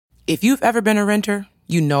If you've ever been a renter,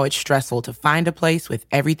 you know it's stressful to find a place with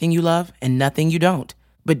everything you love and nothing you don't.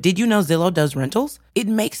 But did you know Zillow does rentals? It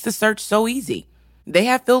makes the search so easy. They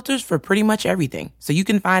have filters for pretty much everything, so you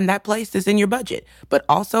can find that place that's in your budget, but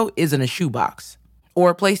also isn't a shoebox. Or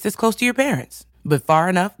a place that's close to your parents, but far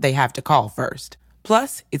enough they have to call first.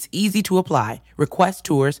 Plus, it's easy to apply, request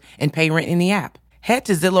tours, and pay rent in the app. Head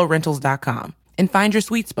to ZillowRentals.com and find your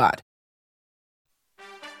sweet spot.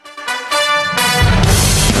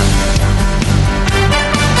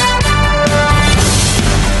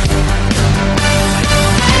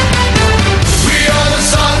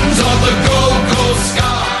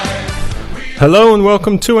 Hello and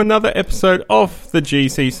welcome to another episode of the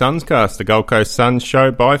GC Sunscast, the Gold Coast Suns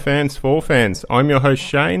show by fans for fans. I'm your host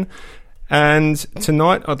Shane, and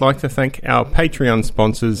tonight I'd like to thank our Patreon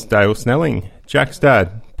sponsors Dale Snelling, Jack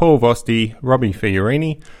Stad, Paul Vosti, Robbie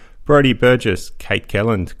Fiorini, Brody Burgess, Kate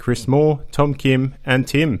Kelland, Chris Moore, Tom Kim and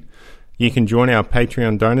Tim. You can join our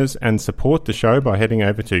Patreon donors and support the show by heading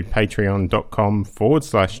over to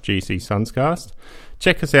patreon.com/GC Sunscast.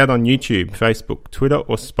 Check us out on YouTube, Facebook, Twitter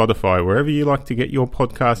or Spotify, wherever you like to get your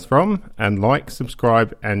podcast from, and like,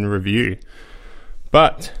 subscribe and review.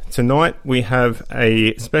 But tonight we have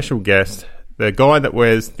a special guest, the guy that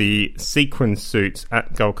wears the sequin suits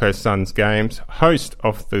at Gold Coast Suns games, host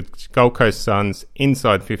of the Gold Coast Suns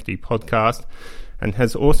Inside 50 podcast, and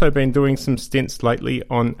has also been doing some stints lately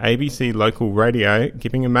on ABC local radio,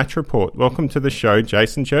 giving a match report. Welcome to the show,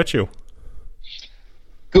 Jason Churchill.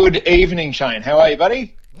 Good evening, Shane. How are you,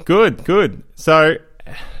 buddy? Good. So,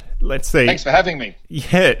 let's see. Thanks for having me.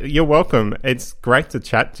 Yeah, you're welcome. It's great to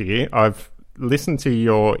chat to you. I've listened to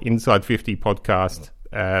your Inside 50 podcast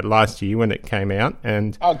last year when it came out,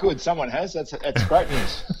 and oh, good. Someone has. That's great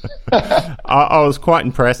news. I was quite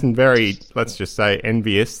impressed and very, let's just say,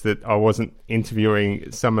 envious that I wasn't interviewing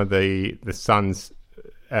some of the Suns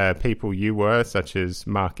people you were, such as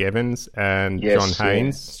Mark Evans and John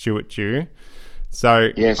Haynes, Stuart Dew. So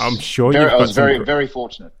yes, I'm sure I was very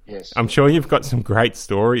fortunate. Yes, I'm sure you've got some great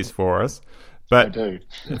stories for us. But I do.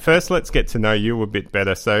 First, let's get to know you a bit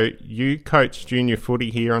better. So you coach junior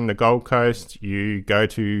footy here on the Gold Coast. You go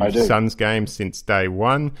to Suns games since day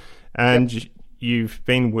one, and you've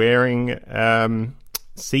been wearing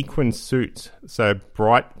sequin suits, so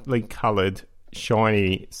brightly coloured,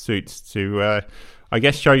 shiny suits to, I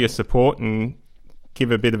guess, show your support and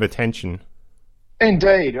give a bit of attention.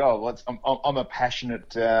 Indeed. Oh, well, I'm a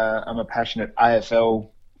passionate AFL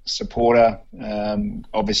supporter.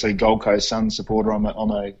 Obviously, Gold Coast Suns supporter. I'm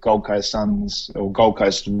a Gold Coast Suns or Gold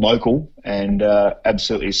Coast local, and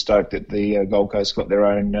absolutely stoked that the Gold Coast got their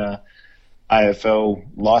own AFL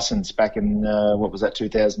license back in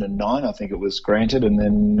 2009. I think it was granted, and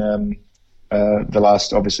then the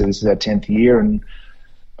last, obviously, this is our 10th year, and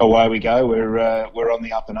away we go. We're on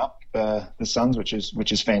the up and up. The Suns, which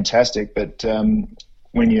is fantastic, but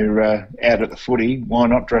when you're out at the footy, why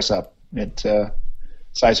not dress up? It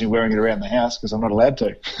saves me wearing it around the house because I'm not allowed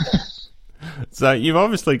to. So you've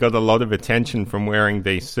obviously got a lot of attention from wearing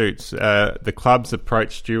these suits. The club's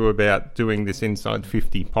approached you about doing this Inside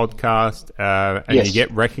 50 podcast, and you get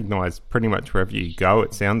recognised pretty much wherever you go,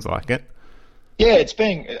 it sounds like it. Yeah, it's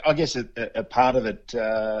been, I guess, a part of it.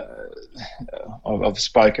 I've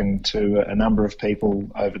spoken to a number of people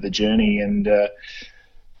over the journey, and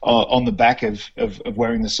on the back of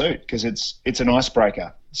wearing the suit, because it's an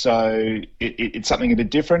icebreaker. So it's something a bit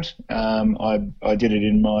different. I did it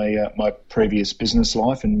in my previous business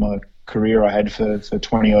life and my career I had for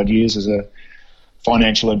 20 odd years as a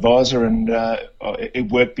financial advisor, and it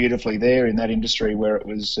worked beautifully there in that industry where it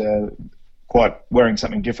was. Wearing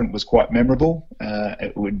something different was quite memorable.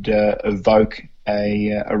 It would evoke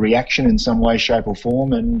a reaction in some way, shape or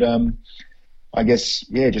form, and I guess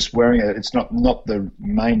just wearing it. It's not the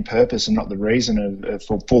main purpose and not the reason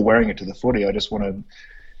for wearing it to the footy. I just want to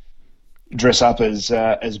dress up as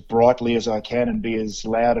brightly as I can and be as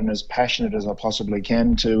loud and as passionate as I possibly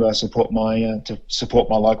can to support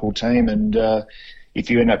my local team. And if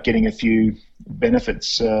you end up getting a few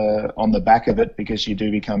benefits on the back of it because you do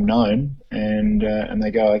become known, and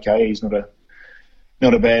they go, okay, he's not a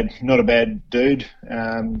bad dude.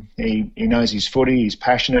 He knows his footy. He's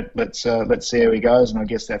passionate. Let's see how he goes. And I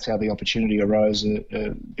guess that's how the opportunity arose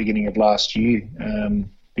at beginning of last year,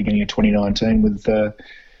 beginning of 2019, with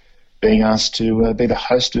being asked to be the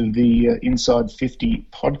host of the Inside 50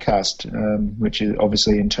 podcast, which is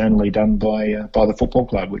obviously internally done by the football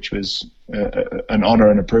club, which was an honour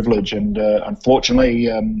and a privilege. And unfortunately,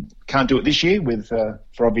 can't do it this year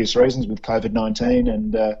for obvious reasons with COVID-19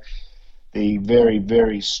 and the very,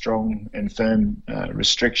 very strong and firm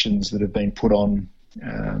restrictions that have been put on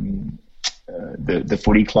the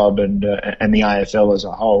footy club and the AFL as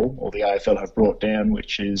a whole, or the AFL have brought down,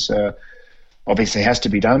 which is obviously has to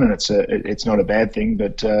be done, and it's not a bad thing,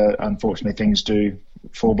 but unfortunately things do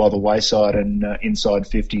fall by the wayside, and inside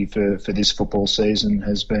 50 for this football season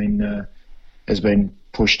has been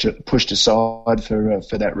pushed aside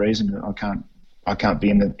for that reason. I can't be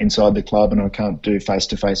inside the club, and I can't do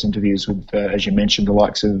face-to-face interviews with, as you mentioned, the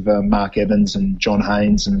likes of Mark Evans and John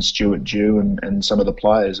Haynes and Stuart Dew and some of the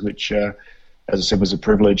players, which, as I said, was a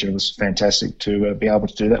privilege, and it was fantastic to be able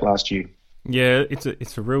to do that last year. Yeah,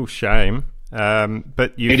 it's a real shame.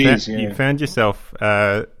 But you found yourself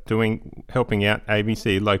helping out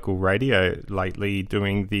ABC local radio lately,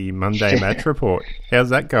 doing the Monday Match Report. How's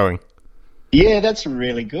that going? Yeah, that's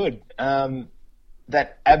really good.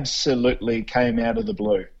 That absolutely came out of the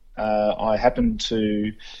blue. I happened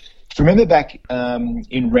to remember back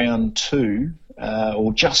in round 2,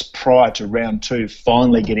 or just prior to round 2,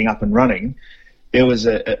 finally getting up and running, there was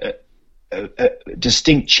a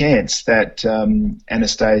distinct chance that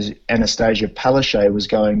Anastasia Palaszczuk was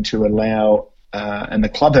going to allow, and the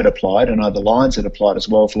club had applied, and the Lions had applied as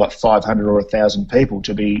well, for like 500 or 1,000 people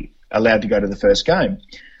to be allowed to go to the first game.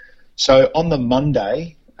 So on the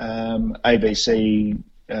Monday, ABC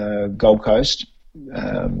Gold Coast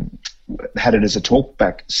had it as a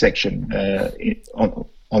talkback section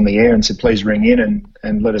on the air, and said, please ring in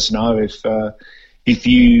and let us know if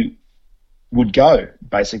you would go,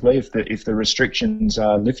 basically, if the restrictions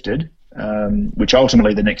are lifted, which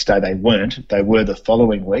ultimately the next day they weren't. They were the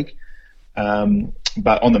following week.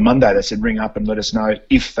 But on the Monday they said, ring up and let us know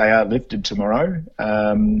if they are lifted tomorrow.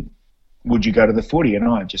 Would you go to the footy? And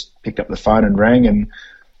I just picked up the phone and rang, and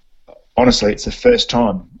honestly, it's the first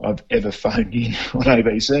time I've ever phoned in on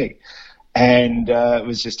ABC. And it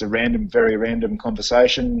was just a very random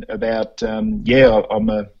conversation about, I'm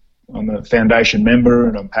a foundation member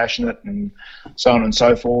and I'm passionate and so on and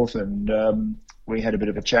so forth. And we had a bit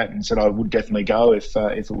of a chat and said I would definitely go if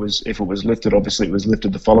it was lifted. Obviously, it was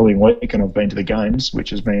lifted the following week, and I've been to the games,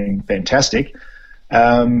 which has been fantastic.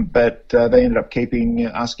 But they ended up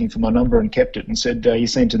asking for my number and kept it, and said, you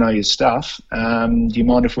seem to know your stuff. Do you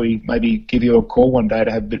mind if we maybe give you a call one day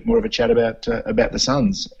to have a bit more of a chat about the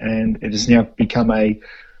Suns? And it has now become a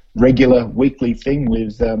regular weekly thing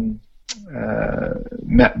with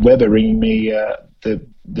Matt Webber ringing me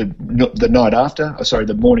the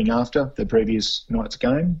morning after the previous night's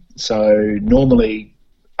game. So normally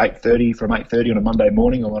 8:30 from 8:30 on a Monday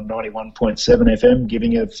morning, I'm on 91.7 FM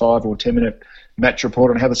giving a 5 or 10 minute match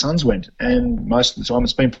report on how the Suns went, and most of the time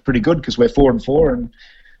it's been pretty good because we're 4-4 and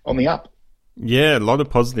on the up. Yeah, a lot of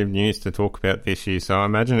positive news to talk about this year, so I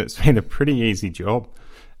imagine it's been a pretty easy job.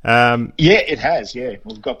 Yeah, it has. Yeah,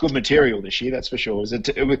 we've got good material this year, that's for sure.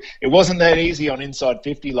 It wasn't that easy on Inside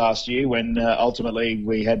 50 last year when ultimately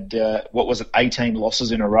we had 18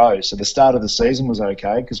 losses in a row. So the start of the season was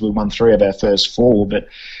okay because we won 3 of our first 4, but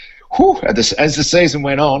as the season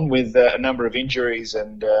went on, with a number of injuries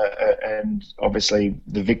and obviously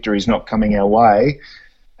the victories not coming our way,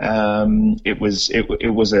 it was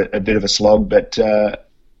a bit of a slog. But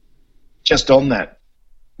just on that,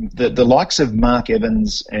 the likes of Mark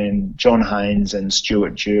Evans and John Haynes and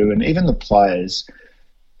Stuart Dew and even the players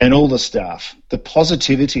and all the staff, the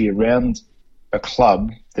positivity around a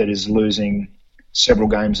club that is losing several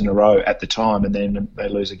games in a row at the time, and then they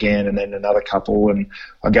lose again, and then another couple, and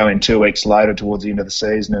I go in 2 weeks later towards the end of the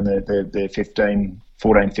season, and they're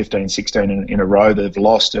 14, 15, 16 in a row they've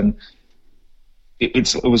lost, and it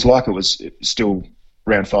was like it was still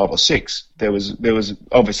round 5 or 6. There was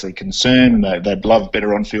obviously concern, and they'd love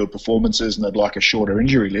better on-field performances, and they'd like a shorter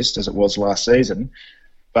injury list as it was last season,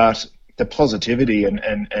 but the positivity and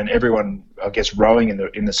everyone, I guess, rowing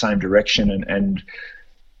in the same direction and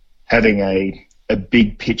having a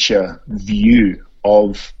big picture view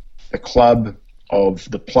of the club,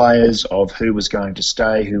 of the players, of who was going to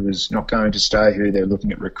stay, who was not going to stay, who they're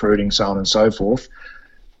looking at recruiting, so on and so forth.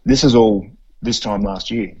 This is all this time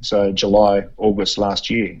last year, so July, August last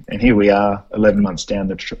year, and here we are 11 months down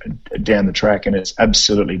the track, and it's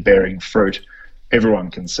absolutely bearing fruit.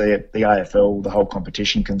 Everyone can see it. The AFL, the whole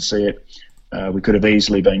competition can see it. We could have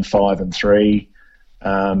easily been 5-3.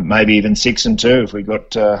 Maybe even 6-2 if we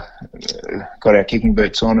got our kicking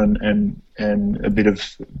boots on and a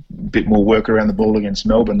bit more work around the ball against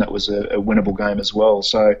Melbourne. That was a winnable game as well.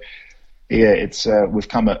 So yeah, we've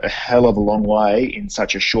come a hell of a long way in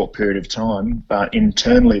such a short period of time. But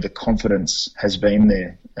internally, the confidence has been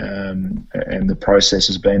there, and the process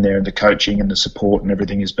has been there, and the coaching and the support and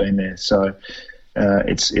everything has been there. So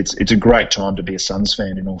it's a great time to be a Suns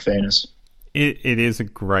fan. In all fairness. It is a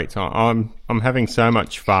great time. I'm having so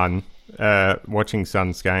much fun watching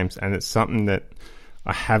Suns games, and it's something that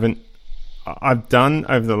I've done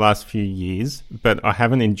over the last few years, but I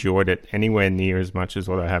haven't enjoyed it anywhere near as much as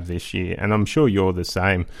what I have this year, and I'm sure you're the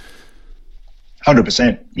same.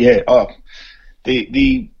 100%, yeah. Oh,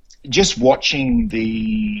 the just watching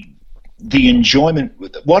the enjoyment.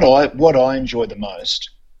 What I enjoy the most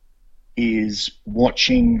is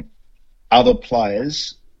watching other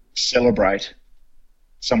players celebrate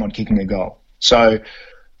someone kicking a goal. So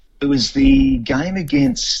it was the game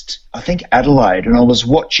against, I think, Adelaide, and I was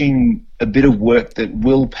watching a bit of work that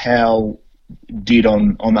Will Powell did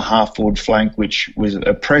on the half-forward flank, which was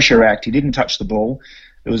a pressure act. He didn't touch the ball.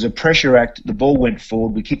 It was a pressure act. The ball went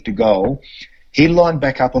forward. We kicked a goal. He lined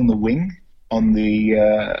back up on the wing on the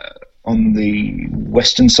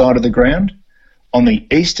western side of the ground. On the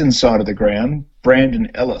eastern side of the ground,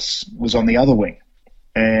 Brandon Ellis was on the other wing,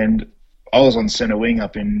 and I was on centre wing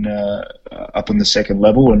up on the second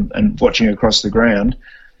level and watching across the ground.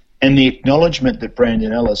 And the acknowledgement that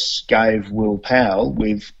Brandon Ellis gave Will Powell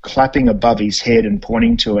with clapping above his head and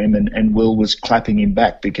pointing to him, and Will was clapping him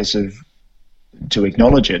back to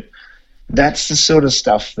acknowledge it. That's the sort of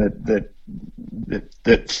stuff that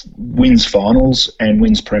wins finals and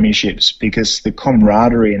wins premierships, because the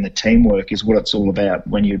camaraderie and the teamwork is what it's all about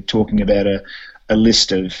when you're talking about a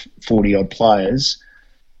list of 40-odd players.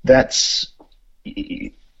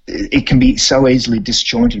 It can be so easily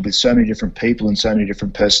disjointed with so many different people and so many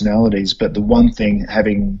different personalities. But the one thing,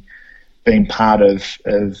 having been part of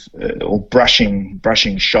or brushing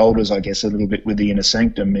shoulders, I guess, a little bit with the Inner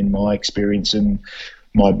Sanctum in my experience and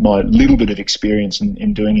my little bit of experience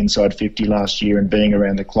in doing Inside 50 last year and being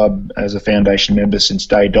around the club as a foundation member since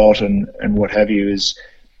day dot and what have you, is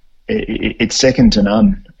it's second to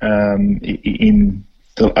none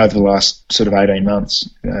over the last sort of 18 months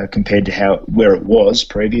compared to where it was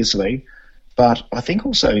previously. But I think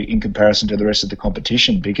also in comparison to the rest of the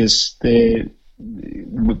competition, because they've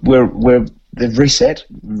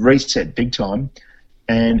reset big time,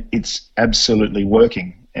 and it's absolutely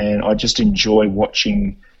working. And I just enjoy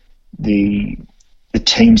watching the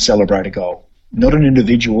team celebrate a goal, not an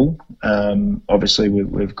individual. Obviously,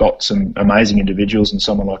 we've got some amazing individuals, and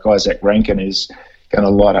someone like Isaac Rankin is going to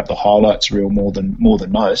light up the highlights reel more than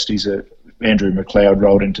most. He's Andrew McLeod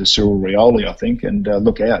rolled into Cyril Rioli, I think, and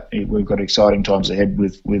look out, we've got exciting times ahead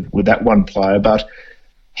with that one player. But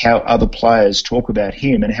how other players talk about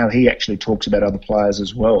him and how he actually talks about other players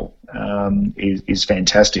as well is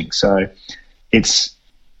fantastic. So it's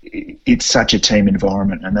such a team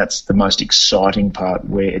environment, and that's the most exciting part,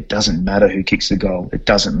 where it doesn't matter who kicks the goal, it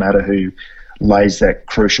doesn't matter who lays that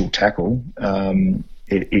crucial tackle.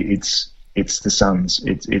 It's the Suns.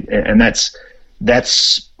 And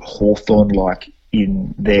that's Hawthorn-like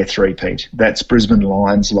in their three-peat. That's Brisbane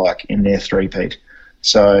Lions-like in their three-peat.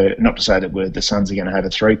 So not to say that the Suns are going to have a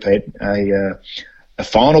three-peat. A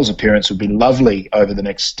finals appearance would be lovely over the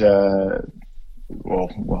next,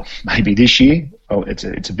 maybe this year. Oh,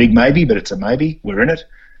 it's a big maybe, but it's a maybe. We're in it.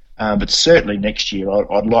 But certainly next year,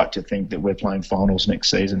 I'd like to think that we're playing finals next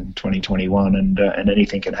season, 2021, and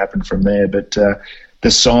anything can happen from there. But the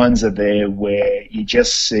signs are there where you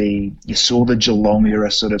saw the Geelong era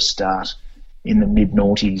sort of start in the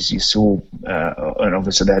mid-noughties. You saw, and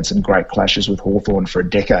obviously they had some great clashes with Hawthorn for a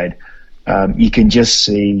decade. You can just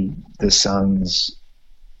see the Suns,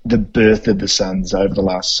 the birth of the Suns over the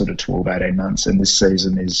last sort of 12, 18 months. And this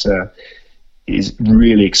season is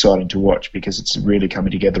really exciting to watch, because it's really coming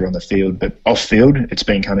together on the field. But off-field, it's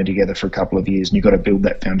been coming together for a couple of years, and you've got to build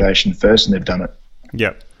that foundation first, and they've done it.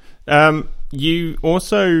 Yep. You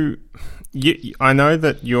also, I know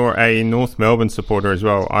that you're a North Melbourne supporter as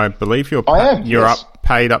well. I believe you're yes.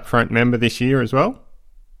 paid upfront member this year as well.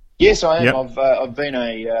 Yes, I am. Yep. I've been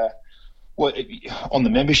on the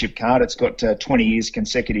membership card, it's got 20 years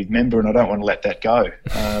consecutive member, and I don't want to let that go,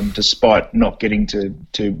 despite not getting to.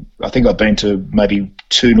 I think I've been to maybe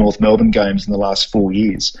 2 North Melbourne games in the last 4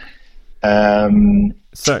 years.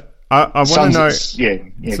 So I want to know.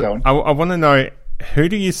 Go on. I want to know, who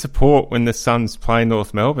do you support when the Suns play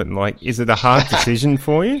North Melbourne? Like, is it a hard decision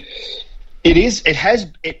for you? It is. It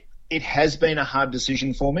has been a hard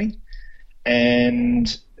decision for me,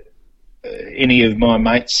 and any of my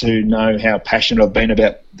mates who know how passionate I've been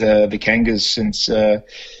about the Kangas since the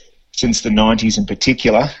 90s in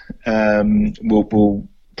particular will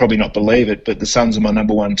probably not believe it, but the Suns are my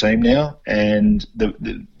number one team now, and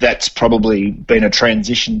that's probably been a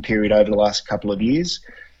transition period over the last couple of years.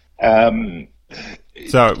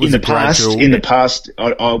 So it was in the past,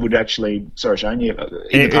 I would actually. Sorry, Shane. Yeah,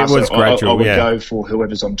 it was gradual. I would go for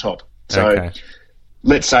whoever's on top. So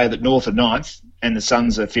let's say that North are 9th, and the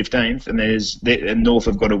Suns are 15th, and North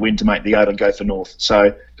have got to win to make the 8. I'd go for North.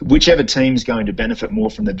 So whichever team's going to benefit more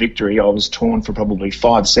from the victory, I was torn for probably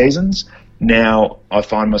 5 seasons. Now I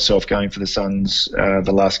find myself going for the Suns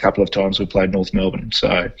the last couple of times we played North Melbourne.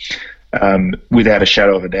 So without a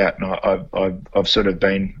shadow of a doubt, and I've sort of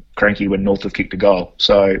been cranky when North have kicked a goal.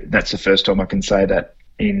 So that's the first time I can say that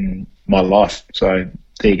in my life. So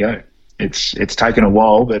there you go. It's taken a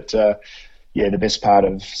while, but the best part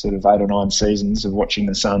of sort of 8 or 9 seasons of watching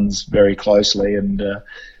the Suns very closely, and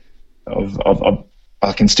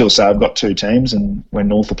I can still say I've got 2 teams, and when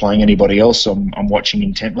North are playing anybody else, I'm watching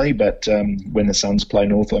intently. But when the Suns play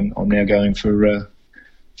North, I'm now going for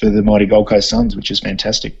the mighty Gold Coast Suns, which is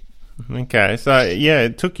fantastic. Okay, so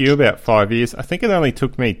it took you about 5 years. I think it only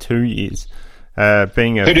took me 2 years.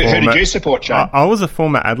 Being a who did you support, Shane? I was a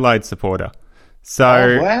former Adelaide supporter.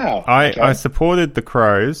 So wow. I supported the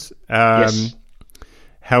Crows. Yes.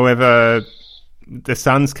 However, the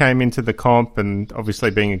Suns came into the comp, and obviously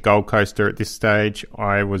being a Gold Coaster at this stage,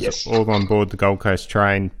 I was all on board the Gold Coast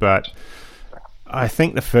train. But I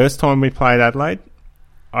think the first time we played Adelaide,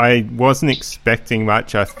 I wasn't expecting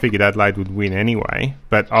much. I figured Adelaide would win anyway,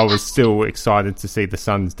 but I was still excited to see the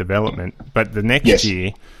Suns' development. But the next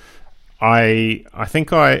year, I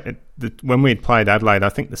think when we had played Adelaide, I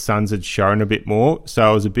think the Suns had shown a bit more, so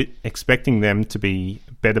I was a bit expecting them to be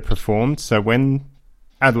better performed. So when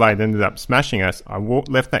Adelaide ended up smashing us, I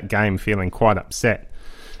left that game feeling quite upset.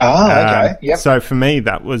 Okay. Yep. So for me,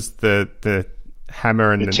 that was the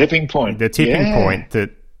hammer and the tipping point. The tipping point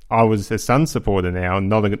that I was a Suns supporter now,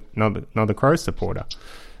 not a Crows supporter.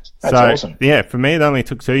 That's awesome. Yeah, for me it only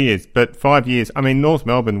took 2 years, but 5 years. I mean, North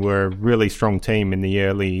Melbourne were a really strong team in the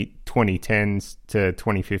early 2010s to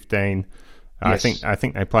 2015. Yes. I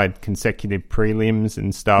think they played consecutive prelims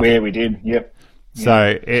and stuff. Yeah, we did. Yep.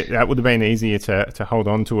 So that would have been easier to hold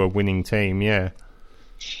on to a winning team. Yeah.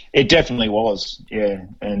 It definitely was. Yeah,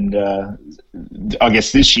 and I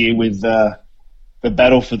guess this year with the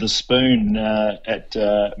battle for the spoon at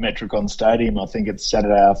Metricon Stadium, I think it's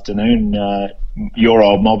Saturday afternoon. Your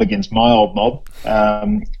old mob against my old mob.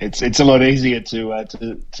 It's a lot easier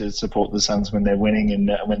to support the Suns when they're winning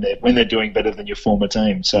and when they're doing better than your former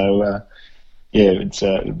team. So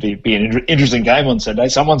it'd be an interesting game on Saturday.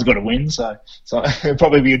 Someone's got to win, so it'll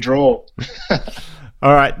probably be a draw.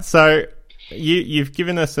 All right, so. You've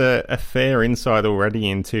given us a fair insight already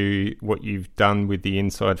into what you've done with the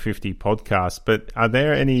Inside 50 podcast, but are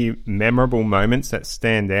there any memorable moments that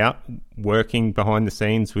stand out working behind the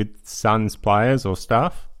scenes with Suns players or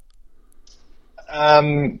staff?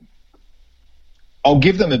 I'll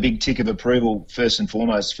give them a big tick of approval first and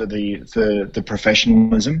foremost for the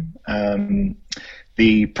professionalism,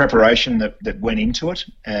 the preparation that went into it,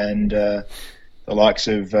 and the likes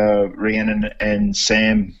of Rhiannon and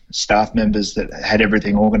Sam, staff members that had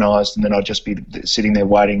everything organised, and then I'd just be sitting there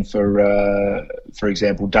waiting for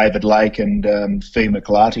example, David Lake and Fee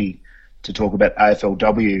McClarty to talk about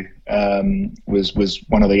AFLW. Was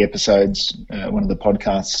one of the episodes, one of the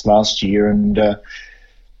podcasts last year, and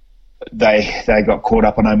they got caught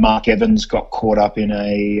up. I know Mark Evans got caught up in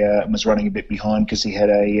was running a bit behind because he had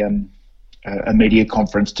a media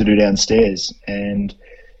conference to do downstairs, and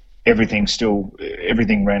everything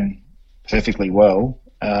ran perfectly well.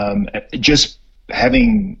 Just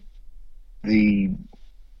having the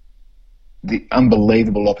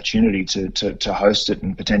unbelievable opportunity to host it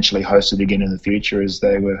and potentially host it again in the future, as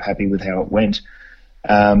they were happy with how it went.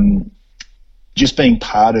 Just being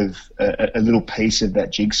part of a little piece of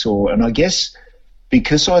that jigsaw, and I guess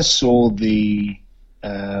because I saw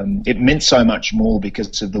it meant so much more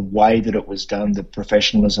because of the way that it was done, the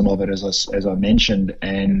professionalism of it, as I mentioned,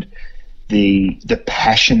 and the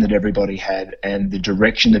passion that everybody had and the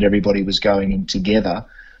direction that everybody was going in together,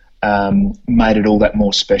 made it all that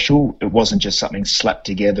more special. It wasn't just something slapped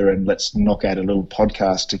together and let's knock out a little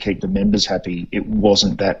podcast to keep the members happy. It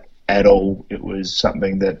wasn't that at all. It was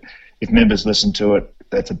something that if members listen to it,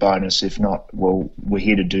 that's a bonus. If not, well, we're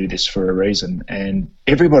here to do this for a reason. And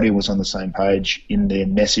everybody was on the same page in their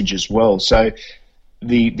message as well. So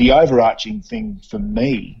the overarching thing for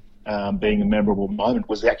me, being a memorable moment,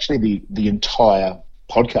 was actually the entire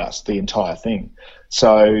podcast, the entire thing.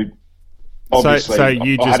 So obviously, so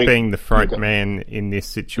you just being the front man in this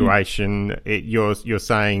situation, you're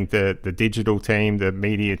saying the digital team, the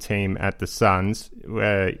media team at the Suns,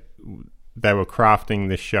 they were crafting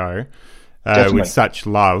the show. With such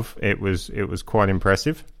love, it was quite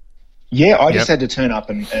impressive. Yeah, I just had to turn up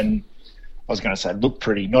and I was going to say look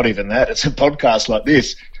pretty. Not even that. It's a podcast like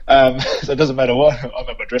this, so it doesn't matter what. I'm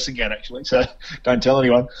in my dressing gown actually, so don't tell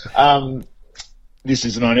anyone. This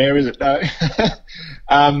isn't on air, is it? No.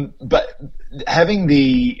 But having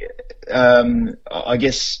I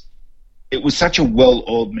guess it was such a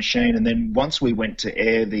well-oiled machine, and then once we went to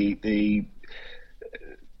air, the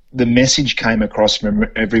message came across from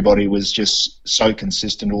everybody was just so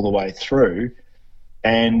consistent all the way through,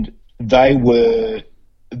 and they were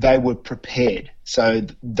prepared. So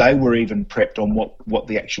they were even prepped on what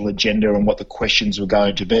the actual agenda and what the questions were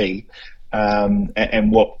going to be,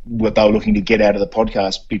 and what they were looking to get out of the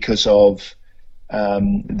podcast because of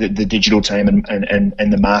the digital team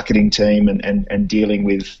and the marketing team and dealing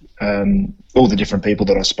with all the different people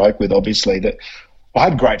that I spoke with. Obviously, that I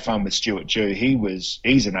had great fun with Stuart Dew.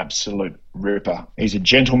 He's an absolute ripper. He's a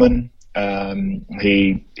gentleman.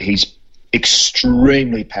 He's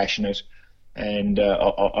extremely passionate, and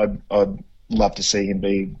I'd love to see him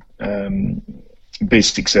be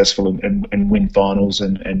successful and win finals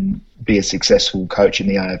and be a successful coach in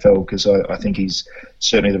the AFL, because I think he's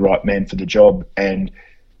certainly the right man for the job. And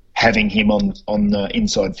having him on the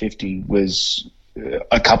Inside 50 was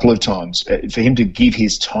a couple of times for him to give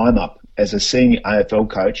his time up as a senior AFL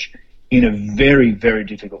coach in a very, very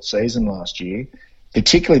difficult season last year,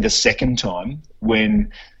 particularly the second time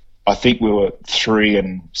when I think we were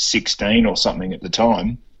 3-16 or something at the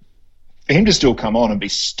time. For him to still come on and be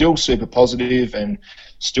still super positive and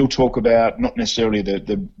still talk about not necessarily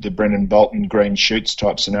the Brendan Bolton green shoots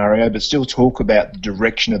type scenario, but still talk about the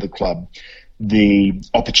direction of the club, the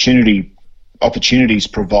opportunities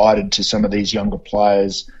provided to some of these younger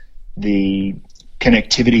players, the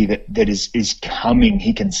connectivity that is coming.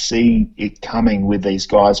 He can see it coming with these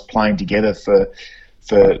guys playing together for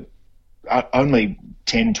only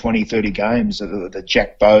 10, 20, 30 games, the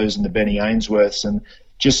Jack Bowes and the Benny Ainsworths, and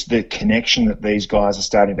just the connection that these guys are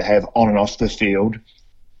starting to have on and off the field.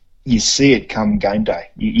 You see it come game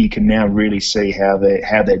day. You can now really see how they're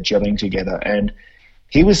gelling together. And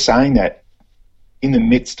he was saying that in the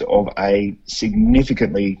midst of a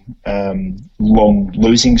significantly long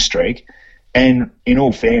losing streak, and in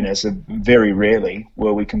all fairness, very rarely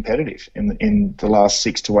were we competitive in the last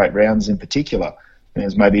 6 to 8 rounds in particular.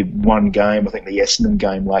 There's maybe one game, I think the Essendon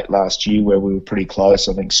game late last year, where we were pretty close.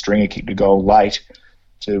 I think Stringer kicked a goal late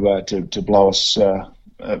to blow us out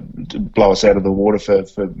of the water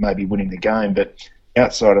for maybe winning the game. But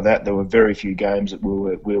outside of that, there were very few games that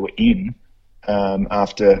we were in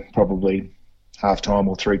after probably half time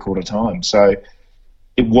or 3/4 time. So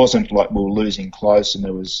it wasn't like we were losing close, and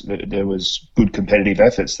there was good competitive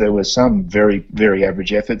efforts. There were some very, very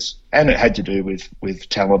average efforts, and it had to do with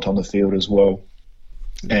talent on the field as well.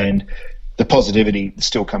 And the positivity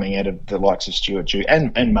still coming out of the likes of Stuart Dew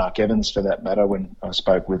and Mark Evans, for that matter, when I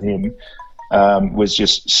spoke with him, was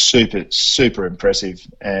just super, super impressive.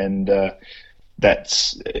 And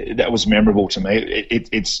that was memorable to me.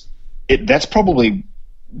 That's probably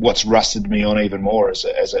what's rusted me on even more as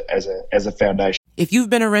a foundation. If you've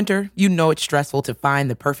been a renter, you know it's stressful to find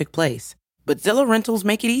the perfect place. But Zillow Rentals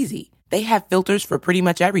make it easy. They have filters for pretty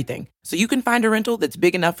much everything, so you can find a rental that's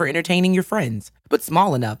big enough for entertaining your friends, but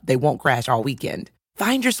small enough they won't crash all weekend.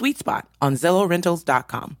 Find your sweet spot on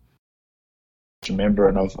ZillowRentals.com. Member,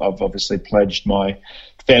 and I've obviously pledged my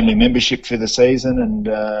family membership for the season,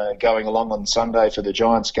 and going along on Sunday for the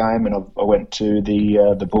Giants game, and I went to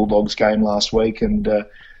the Bulldogs game last week, and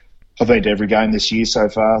I've been to every game this year so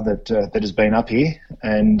far that has been up here,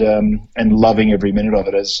 and loving every minute of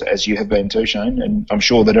it, as you have been too, Shane. And I'm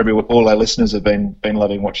sure that all our listeners have been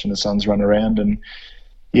loving watching the Suns run around. And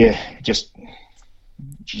yeah, just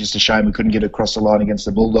a shame we couldn't get across the line against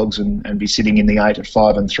the Bulldogs and be sitting in the 8 at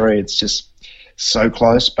 5-3. It's just so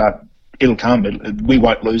close, but it'll come. We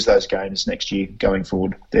won't lose those games next year going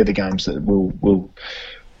forward. They're the games that we'll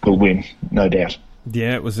win, no doubt.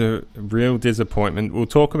 Yeah, it was a real disappointment. We'll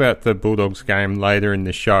talk about the Bulldogs game later in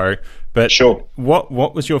the show. But sure. What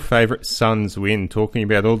was your favourite Suns win? Talking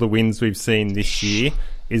about all the wins we've seen this year,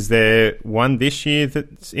 is there one this year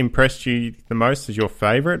that's impressed you the most as your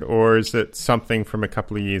favourite, or is it something from a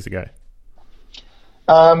couple of years ago?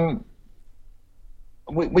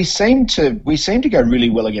 We seem to go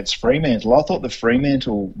really well against Fremantle. I thought the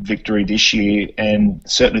Fremantle victory this year, and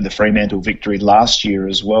certainly the Fremantle victory last year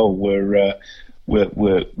as well, were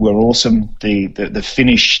awesome. The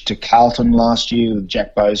finish to Carlton last year with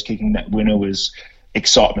Jack Bowes kicking that winner was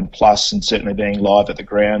excitement plus, and certainly being live at the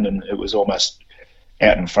ground, and it was almost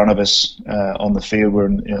out in front of us on the field.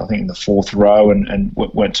 We're I think in the 4th row and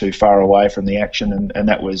weren't too far away from the action, and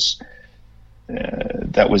that was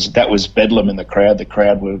bedlam in the crowd. The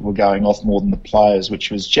crowd were going off more than the players, which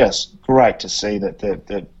was just great to see that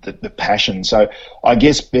the passion. So I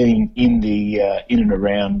guess being in and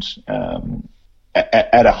around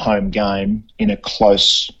at a home game in a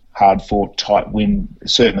close, hard-fought, tight win.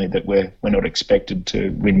 Certainly that we're not expected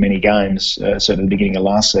to win many games. Certainly at the beginning of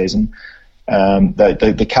last season.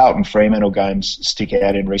 The Carlton Fremantle games stick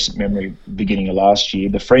out in recent memory, beginning of last year.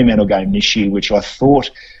 The Fremantle game this year, which I thought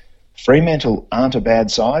Fremantle aren't a bad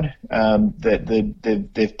side.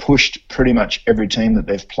 They've pushed pretty much every team that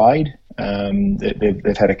they've played.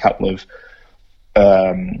 They've had a couple of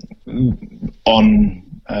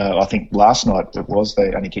I think last night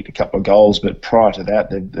they only kicked a couple of goals, but prior to that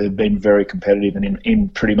they've been very competitive and in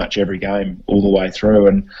pretty much every game all the way through.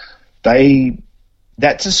 And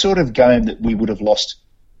that's a sort of game that we would have lost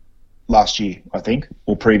last year, I think,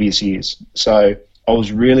 or previous years. So I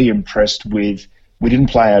was really impressed with. We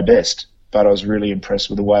didn't play our best, but I was really impressed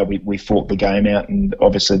with the way we fought the game out, and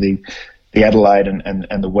obviously the Adelaide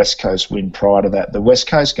and the West Coast win prior to that. The West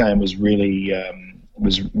Coast game was really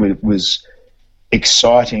was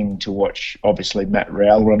exciting to watch. Obviously, Matt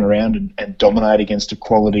Rowell run around and dominate against a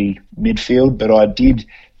quality midfield, but I did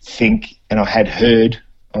think, and I had heard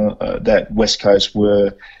that West Coast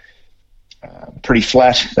were pretty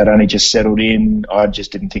flat. They'd only just settled in. I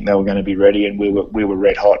just didn't think they were going to be ready, and we were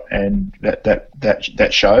red hot, and that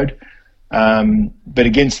showed. But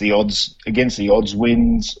against the odds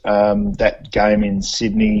wins, that game in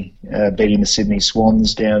Sydney, beating the Sydney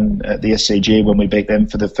Swans down at the SCG when we beat them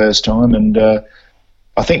for the first time, and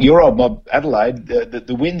I think your old mob Adelaide,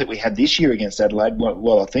 the win that we had this year against Adelaide,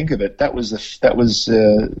 while I think of it, that was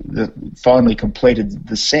finally completed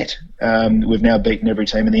the set. We've now beaten every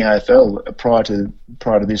team in the AFL.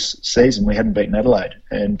 Prior to this season, we hadn't beaten Adelaide,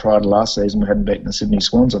 and prior to last season, we hadn't beaten the Sydney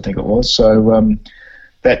Swans, I think it was. So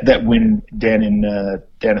that win down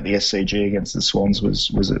at the SCG against the Swans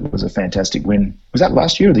was a fantastic win. Was that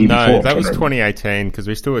last year or the year before? No, that was 2018, because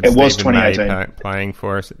we still had Stephen May playing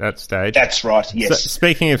for us at that stage. That's right, yes. So,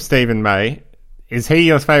 speaking of Stephen May, is he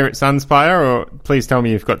your favourite Suns player, or please tell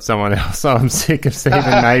me you've got someone else? I'm sick of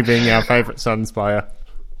Stephen May being our favourite Suns player.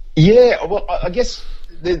 Yeah, well, I guess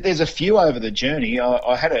there's a few over the journey.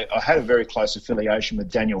 I had a very close affiliation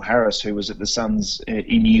with Daniel Harris, who was at the Suns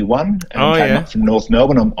in year one and came up from North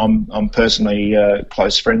Melbourne. I'm personally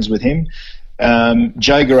close friends with him.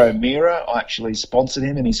 Jaeger O'Meara, I actually sponsored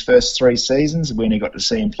him in his first 3 seasons. We only got to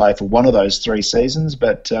see him play for one of those 3 seasons,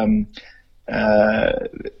 but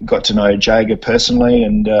got to know Jaeger personally,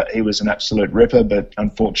 and he was an absolute ripper, but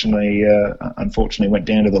unfortunately went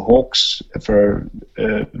down to the Hawks for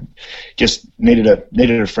just needed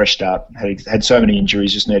a fresh start. Had so many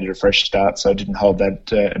injuries, just needed a fresh start. So I didn't hold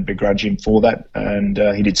that and begrudge him for that. And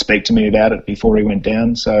he did speak to me about it before he went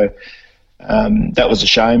down. So that was a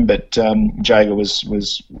shame. But Jaeger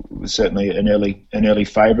was certainly an early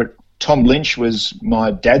favourite. Tom Lynch was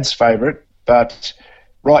my dad's favourite, but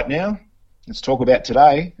right now, let's talk about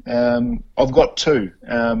today. I've got 2.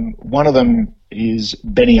 One of them is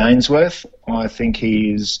Benny Ainsworth. I think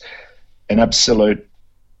he is an absolute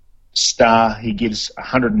star. He gives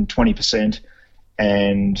 120%,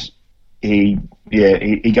 and he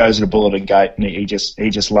goes at a bullet and gate, and he just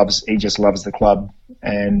loves the club,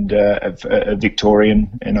 and a Victorian,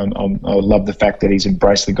 and I love the fact that he's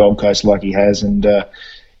embraced the Gold Coast like he has, and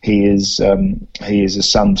he is a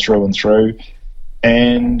Sun through and through,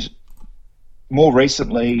 and more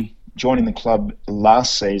recently, joining the club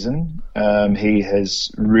last season, he's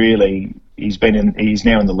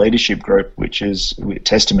now in the leadership group, which is a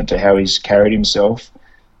testament to how he's carried himself.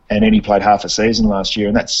 And then he played half a season last year,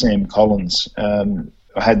 and that's Sam Collins. I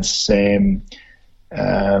had Sam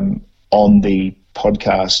on the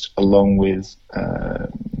podcast along with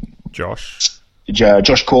Josh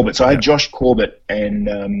Corbett. So I had Josh Corbett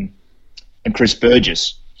and Chris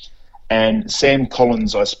Burgess. And Sam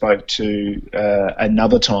Collins I spoke to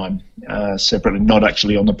another time separately, not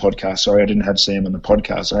actually on the podcast. Sorry, I didn't have Sam on the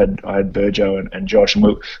podcast. I had Burjo and Josh, and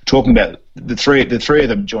we were talking about the three of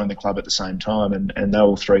them joined the club at the same time, and they were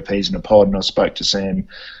all 3 peas in a pod. And I spoke to Sam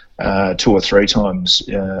 2 or 3 times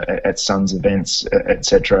at Suns events,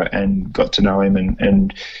 etc., and got to know him.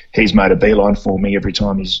 And he's made a beeline for me every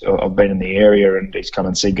time I've been in the area, and he's come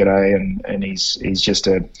and said g'day, and he's just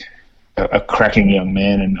a cracking young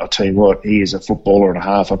man, and I'll tell you what, he is a footballer and a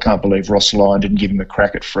half. I can't believe Ross Lyon didn't give him a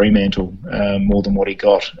crack at Fremantle more than what he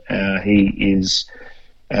got. He is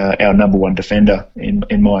our number 1 defender,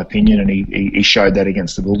 in my opinion, and he showed that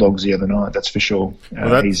against the Bulldogs the other night, that's for sure.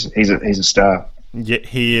 He's a star. Yeah,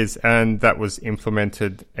 he is, and that was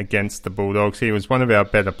implemented against the Bulldogs. He was one of our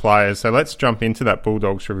better players, so let's jump into that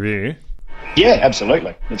Bulldogs review. Yeah,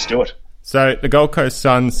 absolutely. Let's do it. So the Gold Coast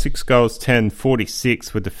Suns, 6 goals,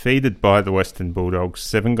 10-46, were defeated by the Western Bulldogs,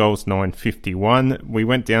 7 goals, 9-51. We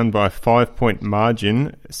went down by a 5-point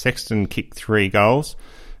margin. Sexton kicked 3 goals,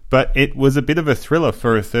 but it was a bit of a thriller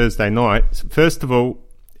for a Thursday night. First of all,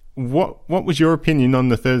 what was your opinion on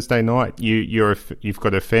the Thursday night? You've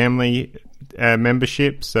got a family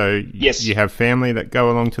membership, so yes. You have family that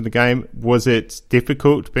go along to the game. Was it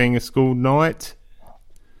difficult being a school night?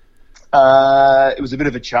 It was a bit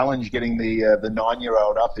of a challenge getting the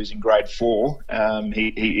 9-year-old up, who's in grade 4.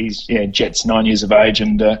 He's Jet's 9 years of age,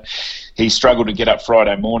 and he struggled to get up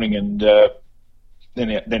Friday morning, and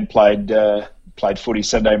then played footy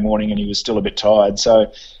Sunday morning, and he was still a bit tired.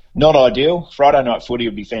 So not ideal. Friday night footy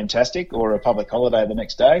would be fantastic, or a public holiday the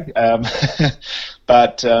next day.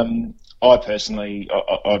 But I personally,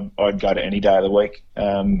 I'd go to any day of the week,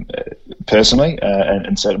 personally,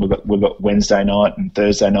 and certainly we've got Wednesday night and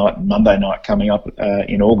Thursday night and Monday night coming up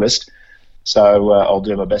in August. So I'll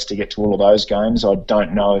do my best to get to all of those games. I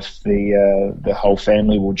don't know if the whole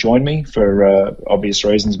family will join me for obvious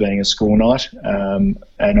reasons, being a school night. And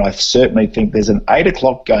I certainly think there's an 8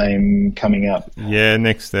 o'clock game coming up. Yeah,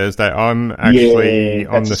 next Thursday. I'm actually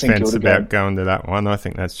on the fence about going to that one. I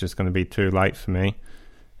think that's just going to be too late for me.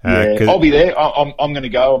 I'll be there. I'm going to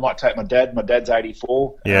go. I might take my dad. My dad's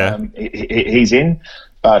 84. Yeah, he's in,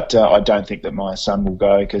 but I don't think that my son will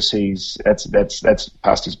go because that's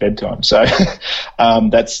past his bedtime. So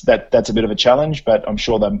that's a bit of a challenge. But I'm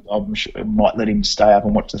sure I might let him stay up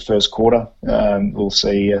and watch the first quarter. We'll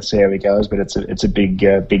see how he goes. But it's a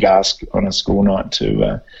big ask on a school night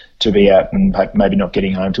to be out and maybe not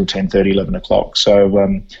getting home till 10:30, 11 o'clock.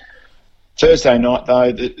 So Thursday night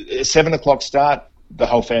though, the 7 o'clock start. The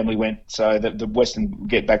whole family went. So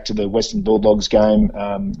get back to the Western Bulldogs game.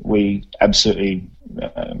 We absolutely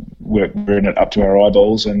we're in it up to our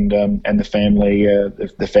eyeballs, and the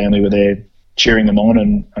family were there cheering them on,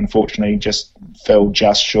 and unfortunately just fell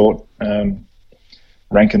just short.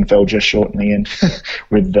 Rankin fell just short in the end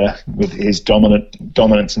with his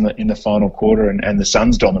dominance in the final quarter, and the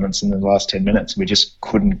Suns' dominance in the last 10 minutes. We just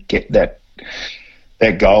couldn't get that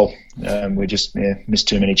goal. We just missed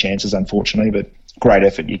too many chances, unfortunately, but great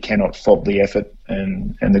effort. You cannot fault the effort,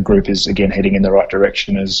 and the group is again heading in the right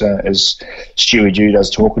direction, as Stewie Dew does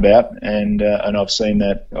talk about, and I've seen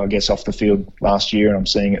that, I guess, off the field last year, and I'm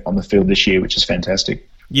seeing it on the field this year, which is fantastic.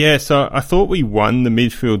 Yeah, so I thought we won the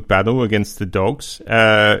midfield battle against the Dogs.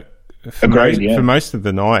 Agreed, for most of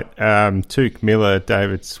the night. Tuke Miller,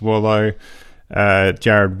 David Swallow,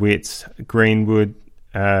 Jared Witts, Greenwood,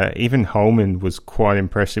 even Holman was quite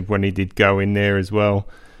impressive when he did go in there as well.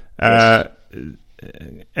 Yes.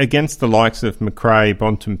 Against the likes of McRae,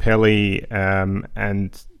 Bontempelli,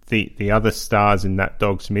 and the other stars in that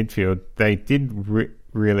Dogs midfield, they did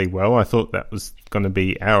really well. I thought that was going to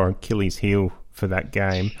be our Achilles heel for that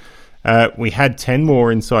game. We had 10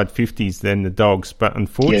 more inside 50s than the Dogs, but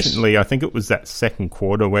unfortunately, yes. I think it was that second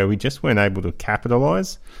quarter where we just weren't able to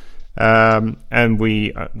capitalise. And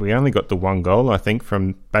we only got the 1 goal, I think,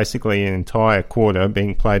 from basically an entire quarter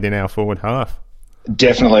being played in our forward half.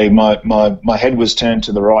 Definitely, my head was turned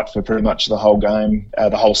to the right for pretty much the whole game,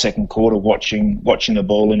 the whole second quarter, watching the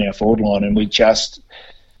ball in our forward line, and we just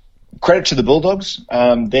credit to the Bulldogs.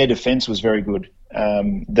 Their defence was very good.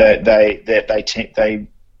 They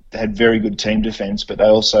had very good team defence, but they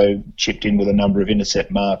also chipped in with a number of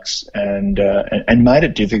intercept marks and made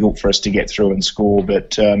it difficult for us to get through and score.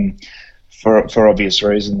 But for obvious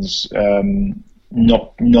reasons,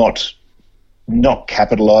 not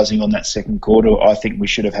capitalising on that second quarter. I think we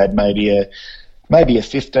should have had maybe a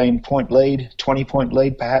 15-point lead, 20-point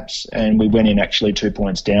lead perhaps, and we went in actually 2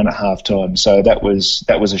 points down at half-time. So that was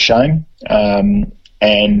a shame.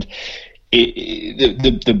 And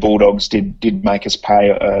the Bulldogs did make us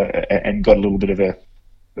pay and got a little bit of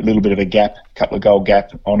a gap, a couple of goal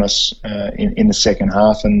gap on us in the second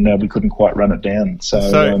half, and we couldn't quite run it down.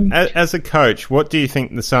 So as a coach, what do you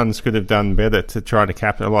think the Suns could have done better to try to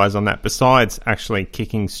capitalise on that, besides actually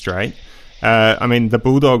kicking straight? I mean, the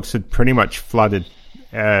Bulldogs had pretty much flooded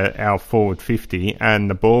our forward 50, and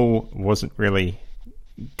the ball wasn't really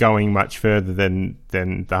going much further than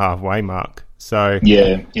the halfway mark. So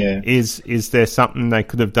yeah. Is there something they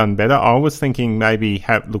could have done better? I was thinking maybe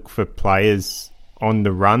look for players on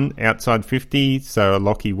the run outside 50, so a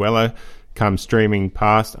Lockie Weller comes streaming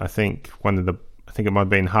past. I think it might have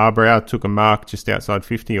been Harbrow took a mark just outside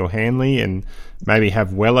 50, or Hanley, and maybe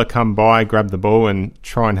have Weller come by, grab the ball, and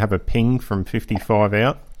try and have a ping from 55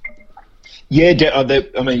 out. Yeah,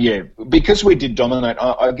 because we did dominate.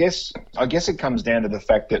 I guess it comes down to the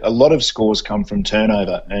fact that a lot of scores come from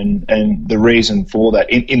turnover, and the reason for that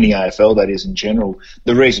in the AFL, that is in general,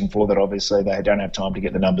 the reason for that, obviously they don't have time to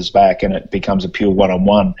get the numbers back, and it becomes a pure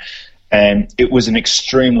one-on-one. And it was an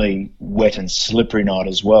extremely wet and slippery night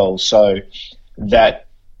as well, so that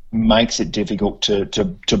makes it difficult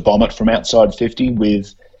to bomb it from outside 50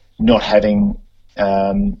 with not having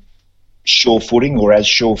sure footing, or as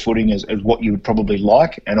sure footing as what you would probably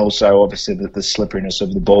like, and also obviously the slipperiness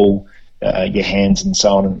of the ball, your hands, and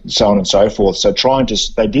so on and so forth. So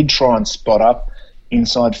they did try and spot up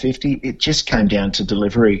inside 50. It just came down to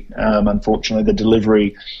delivery. Unfortunately, the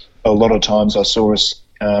delivery, a lot of times I saw us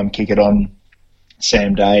kick it on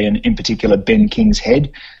Sam Day, and in particular Ben King's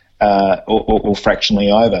head, or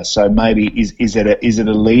fractionally over. So maybe is it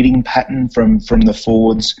a leading pattern from the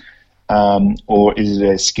forwards? Or is it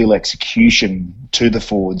a skill execution to the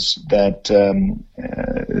forwards that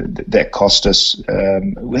cost us?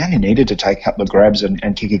 We only needed to take a couple of grabs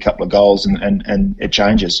and kick a couple of goals, and it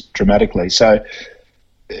changes dramatically. So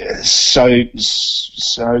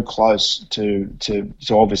close to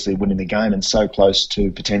obviously winning the game, and so close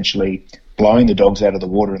to potentially blowing the Dogs out of the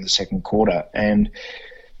water in the second quarter. And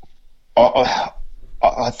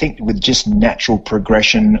I think with just natural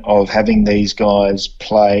progression of having these guys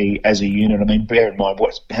play as a unit. I mean, bear in mind,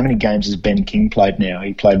 how many games has Ben King played now?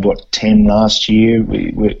 He played, 10 last year?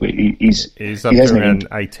 He's up to around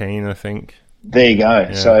 18, I think. There you go.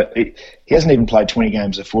 Yeah. So he hasn't even played 20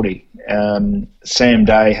 games of footy. Sam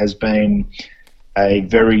Day has been a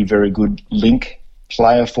very, very good link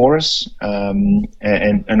player for us. And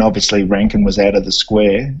obviously Rankin was out of the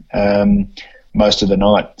square most of the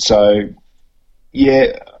night. So,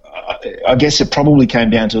 yeah, I guess it probably came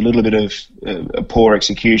down to a little bit of a poor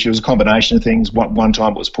execution. It was a combination of things. One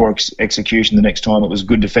time it was poor execution. The next time it was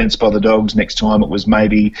good defence by the Dogs. Next time it was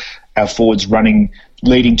maybe our forwards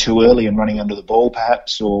leading too early and running under the ball,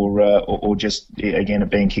 perhaps, or just, again, it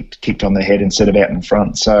being kicked on the head instead of out in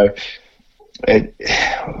front. So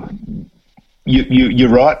you're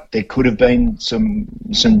right. There could have been some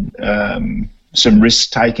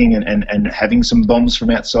risk taking and having some bombs from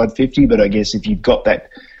outside 50, but I guess if you've got that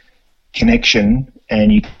connection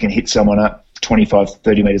and you can hit someone up 25,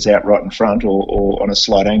 30 metres out right in front or on a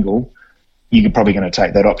slight angle, you're probably going to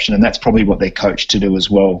take that option, and that's probably what they're coached to do as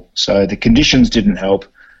well. So the conditions didn't help.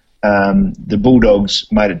 The Bulldogs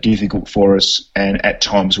made it difficult for us, and at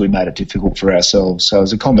times we made it difficult for ourselves. So it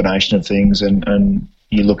was a combination of things, and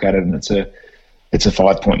you look at it and it's a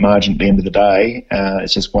 5-point margin at the end of the day.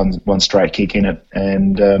 It's just one straight kick in it,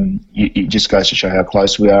 and it just goes to show how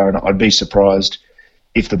close we are. And I'd be surprised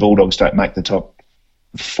if the Bulldogs don't make the top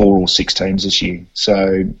 4 or 6 teams this year.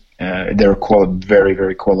 So they're a very,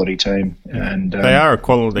 very quality team. And they are a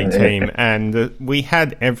quality team, and we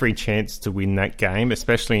had every chance to win that game,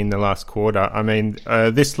 especially in the last quarter. I mean,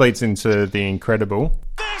 this leads into the incredible.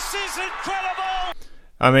 This is incredible!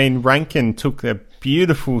 I mean, Rankin took a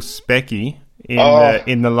beautiful specky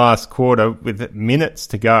in the last quarter with minutes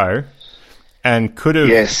to go, and could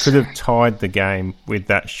have tied the game with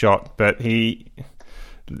that shot, but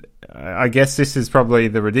I guess this is probably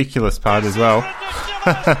the ridiculous part as well.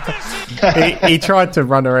 he tried to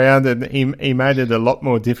run around, and he made it a lot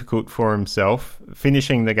more difficult for himself,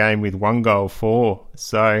 finishing the game with 1 goal for.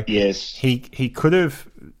 So yes, he could have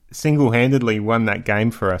single-handedly won that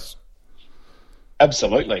game for us.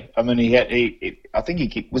 Absolutely. I mean, I think he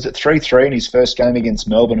kicked, was it 3-3 in his first game against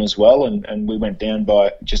Melbourne as well, and we went down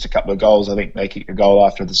by just a couple of goals. I think they kicked a goal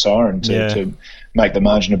after the siren to make the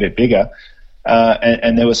margin a bit bigger.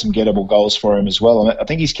 And there were some gettable goals for him as well. I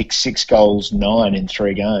think he's kicked 6 goals, 9 in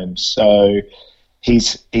 3 games. So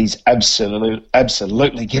he's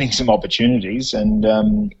absolutely getting some opportunities,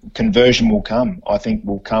 and conversion will come. I think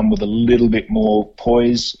will come with a little bit more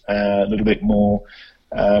poise, a little bit more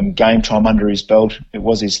game time under his belt. It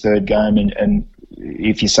was his 3rd game, and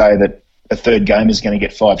if you say that a 3rd game is going to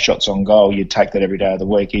get 5 shots on goal, you'd take that every day of the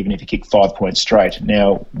week, even if you kick 5 points straight.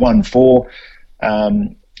 Now, 1-4,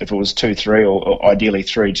 if it was 2-3 or ideally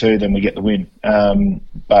 3-2, then we get the win.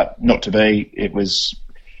 But not to be. It was,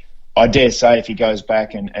 I dare say, if he goes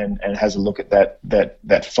back and has a look at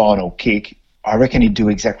that final kick, I reckon he'd do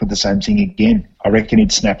exactly the same thing again. I reckon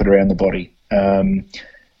he'd snap it around the body.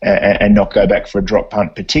 And not go back for a drop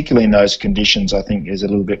punt, particularly in those conditions. I think there's a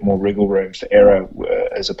little bit more wriggle room for error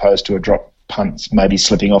as opposed to a drop punt maybe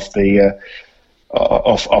slipping off the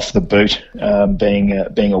off the boot,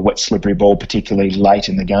 being a wet, slippery ball, particularly late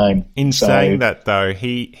in the game. Saying that, though,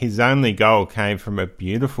 his only goal came from a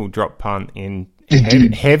beautiful drop punt in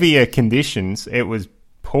heavier conditions. It was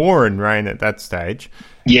pouring rain at that stage.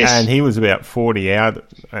 Yes. And he was about 40 out.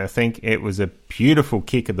 I think it was a beautiful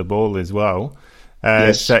kick of the ball as well.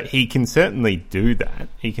 Yes. So he can certainly do that.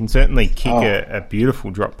 He can certainly kick a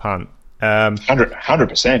beautiful drop punt.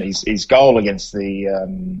 100%. His goal against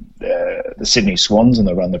the Sydney Swans in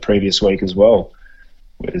the run the previous week as well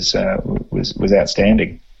was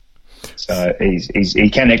outstanding. So he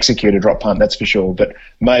can execute a drop punt, that's for sure. But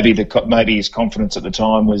maybe his confidence at the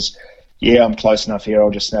time was, yeah, I'm close enough here.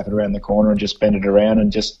 I'll just snap it around the corner and just bend it around,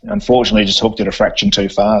 and just unfortunately just hooked it a fraction too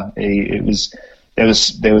far. There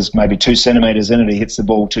was maybe 2 centimetres in it. He hits the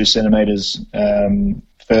ball 2 centimetres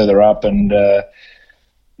further up, and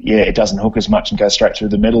it doesn't hook as much and go straight through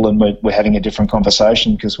the middle. And we're having a different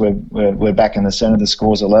conversation because we're back in the centre. The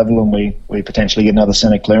scores are level, and we potentially get another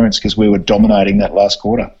centre clearance because we were dominating that last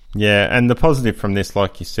quarter. Yeah, and the positive from this,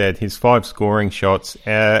 like you said, his 5 scoring shots,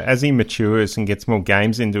 as he matures and gets more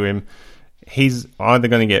games into him, he's either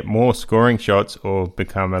going to get more scoring shots or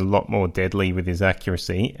become a lot more deadly with his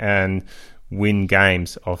accuracy and win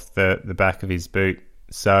games off the back of his boot.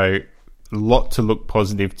 So a lot to look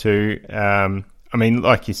positive to. I mean,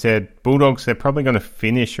 like you said, Bulldogs, they're probably going to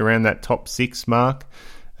finish around that top 6 mark.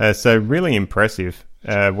 So really impressive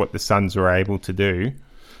what the Suns were able to do.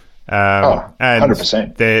 And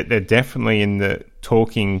 100%. They're definitely in the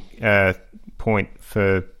talking point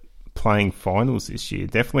for playing finals this year.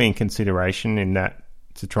 Definitely in consideration in that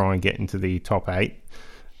to try and get into the top 8.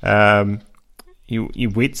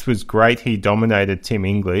 Witts was great. He dominated Tim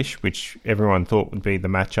English, which everyone thought would be the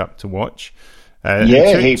matchup to watch.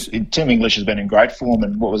 Tim English has been in great form,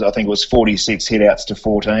 and I think it was 46 hit-outs to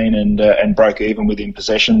 14, and broke even within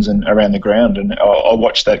possessions and around the ground. And I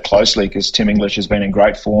watched that closely because Tim English has been in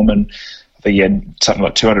great form, and I think he had something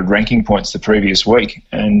like 200 ranking points the previous week.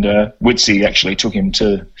 And Witsy actually took him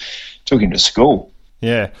to school.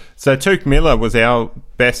 Yeah, so Tuke Miller was our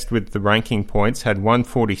best with the ranking points, had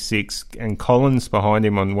 146, and Collins behind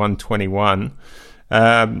him on 121.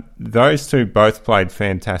 Those two both played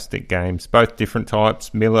fantastic games, both different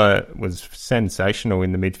types. Miller was sensational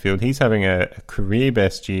in the midfield. He's having a career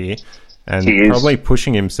best year and probably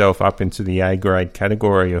pushing himself up into the A-grade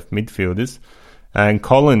category of midfielders. And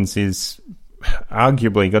Collins is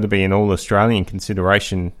arguably got to be an all-Australian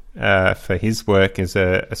consideration for his work as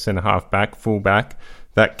a centre-half back, full-back,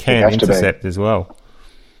 that can intercept as well.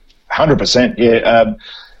 100%, yeah.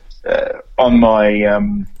 On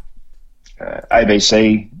my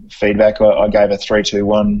ABC feedback, I gave a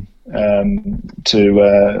 3-2-1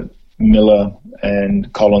 to Miller,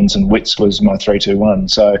 and Collins and Witts was my 3-2-1.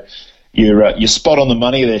 So you're spot on the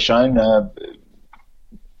money there, Shane.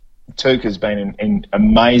 Tuke has been in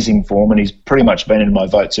amazing form, and he's pretty much been in my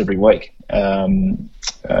votes every week.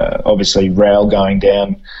 Obviously, Rail going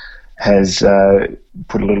down has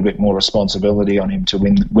put a little bit more responsibility on him to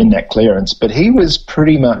win that clearance, but he was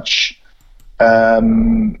pretty much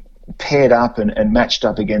paired up and matched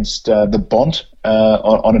up against the Bont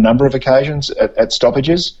on a number of occasions at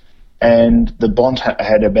stoppages, and the Bont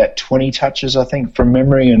had about 20 touches, I think, from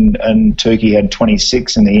memory, and Turkey had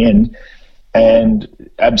 26 in the end. And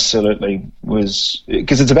absolutely was,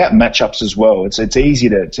 because it's about matchups as well. It's easy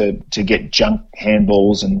to get junk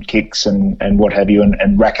handballs and kicks and what have you,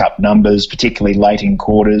 and rack up numbers, particularly late in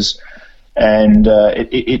quarters. And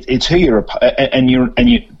it's who you're, and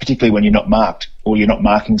you particularly when you're not marked or you're not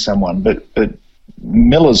marking someone. But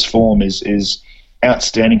Miller's form is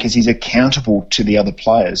outstanding because he's accountable to the other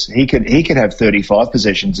players. He could have 35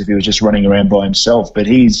 possessions if he was just running around by himself, but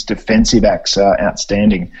his defensive acts are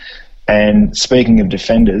outstanding. And speaking of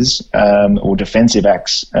defenders or defensive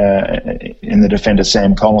acts, in the defender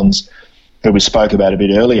Sam Collins, who we spoke about a bit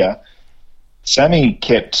earlier, Sammy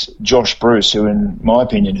kept Josh Bruce, who in my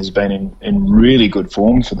opinion has been in really good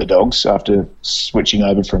form for the Dogs after switching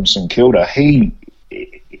over from St Kilda. He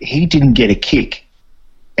didn't get a kick,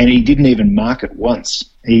 and he didn't even mark it once.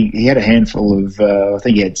 He had a handful of, I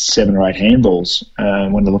think he had 7 or 8 handballs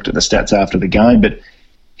when I looked at the stats after the game, but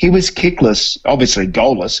he was kickless, obviously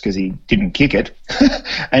goalless because he didn't kick it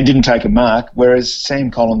and didn't take a mark, whereas Sam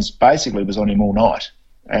Collins basically was on him all night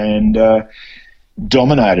and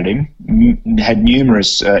dominated him, had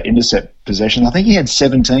numerous intercept possessions. I think he had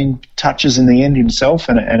 17 touches in the end himself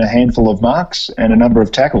and a handful of marks and a number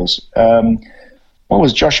of tackles. What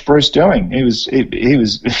was Josh Bruce doing? He was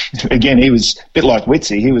again, he was a bit like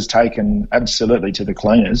Witsy. He was taken absolutely to the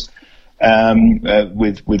cleaners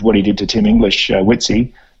with what he did to Tim English,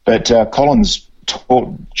 Witsy. But Collins taught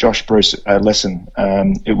Josh Bruce a lesson.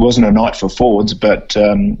 It wasn't a night for forwards, but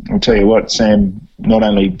I'll tell you what, Sam not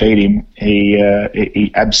only beat him,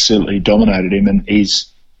 he absolutely dominated him, and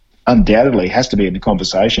he's undoubtedly has to be in the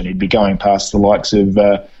conversation. He'd be going past the likes of,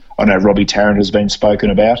 I know Robbie Tarrant has been spoken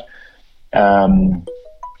about.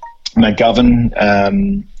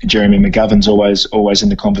 McGovern, Jeremy McGovern's always in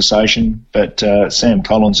the conversation, but Sam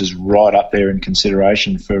Collins is right up there in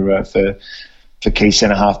consideration for key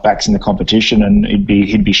centre half backs in the competition, and he'd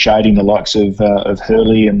be shading the likes of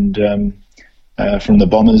Hurley and from the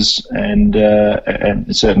Bombers, and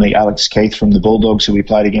certainly Alex Keith from the Bulldogs, who we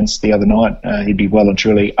played against the other night. He'd be well and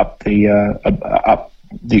truly up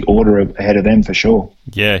the order ahead of them for sure.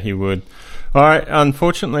 Yeah, he would. All right,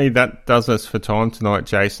 unfortunately, that does us for time tonight,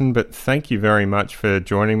 Jason, but thank you very much for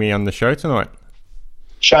joining me on the show tonight.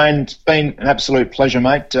 Shane, it's been an absolute pleasure,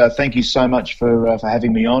 mate. Thank you so much for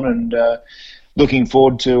having me on, and looking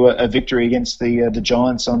forward to a victory against the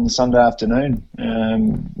Giants on Sunday afternoon.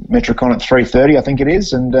 Metricon at 3:30, I think it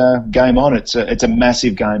is, and game on. It's a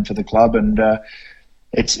massive game for the club, and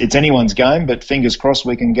it's anyone's game, but fingers crossed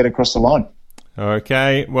we can get across the line.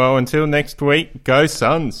 Okay, well, until next week, go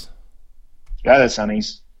Suns. Go the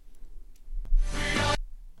Sunnies.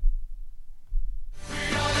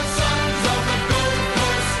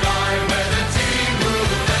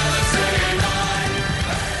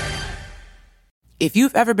 If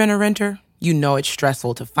you've ever been a renter, you know it's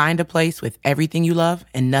stressful to find a place with everything you love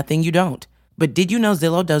and nothing you don't. But did you know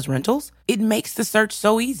Zillow does rentals? It makes the search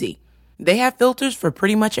so easy. They have filters for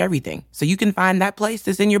pretty much everything, so you can find that place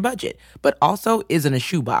that's in your budget, but also isn't a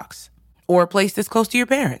shoebox. Or a place that's close to your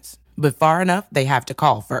parents, but far enough they have to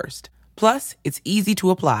call first. Plus, it's easy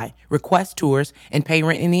to apply, request tours, and pay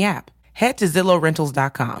rent in the app. Head to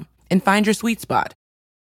ZillowRentals.com and find your sweet spot.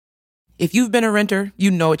 If you've been a renter,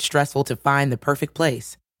 you know it's stressful to find the perfect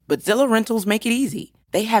place. But Zillow Rentals make it easy.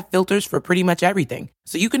 They have filters for pretty much everything,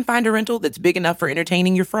 so you can find a rental that's big enough for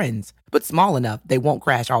entertaining your friends, but small enough they won't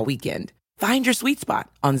crash all weekend. Find your sweet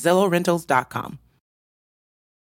spot on ZillowRentals.com.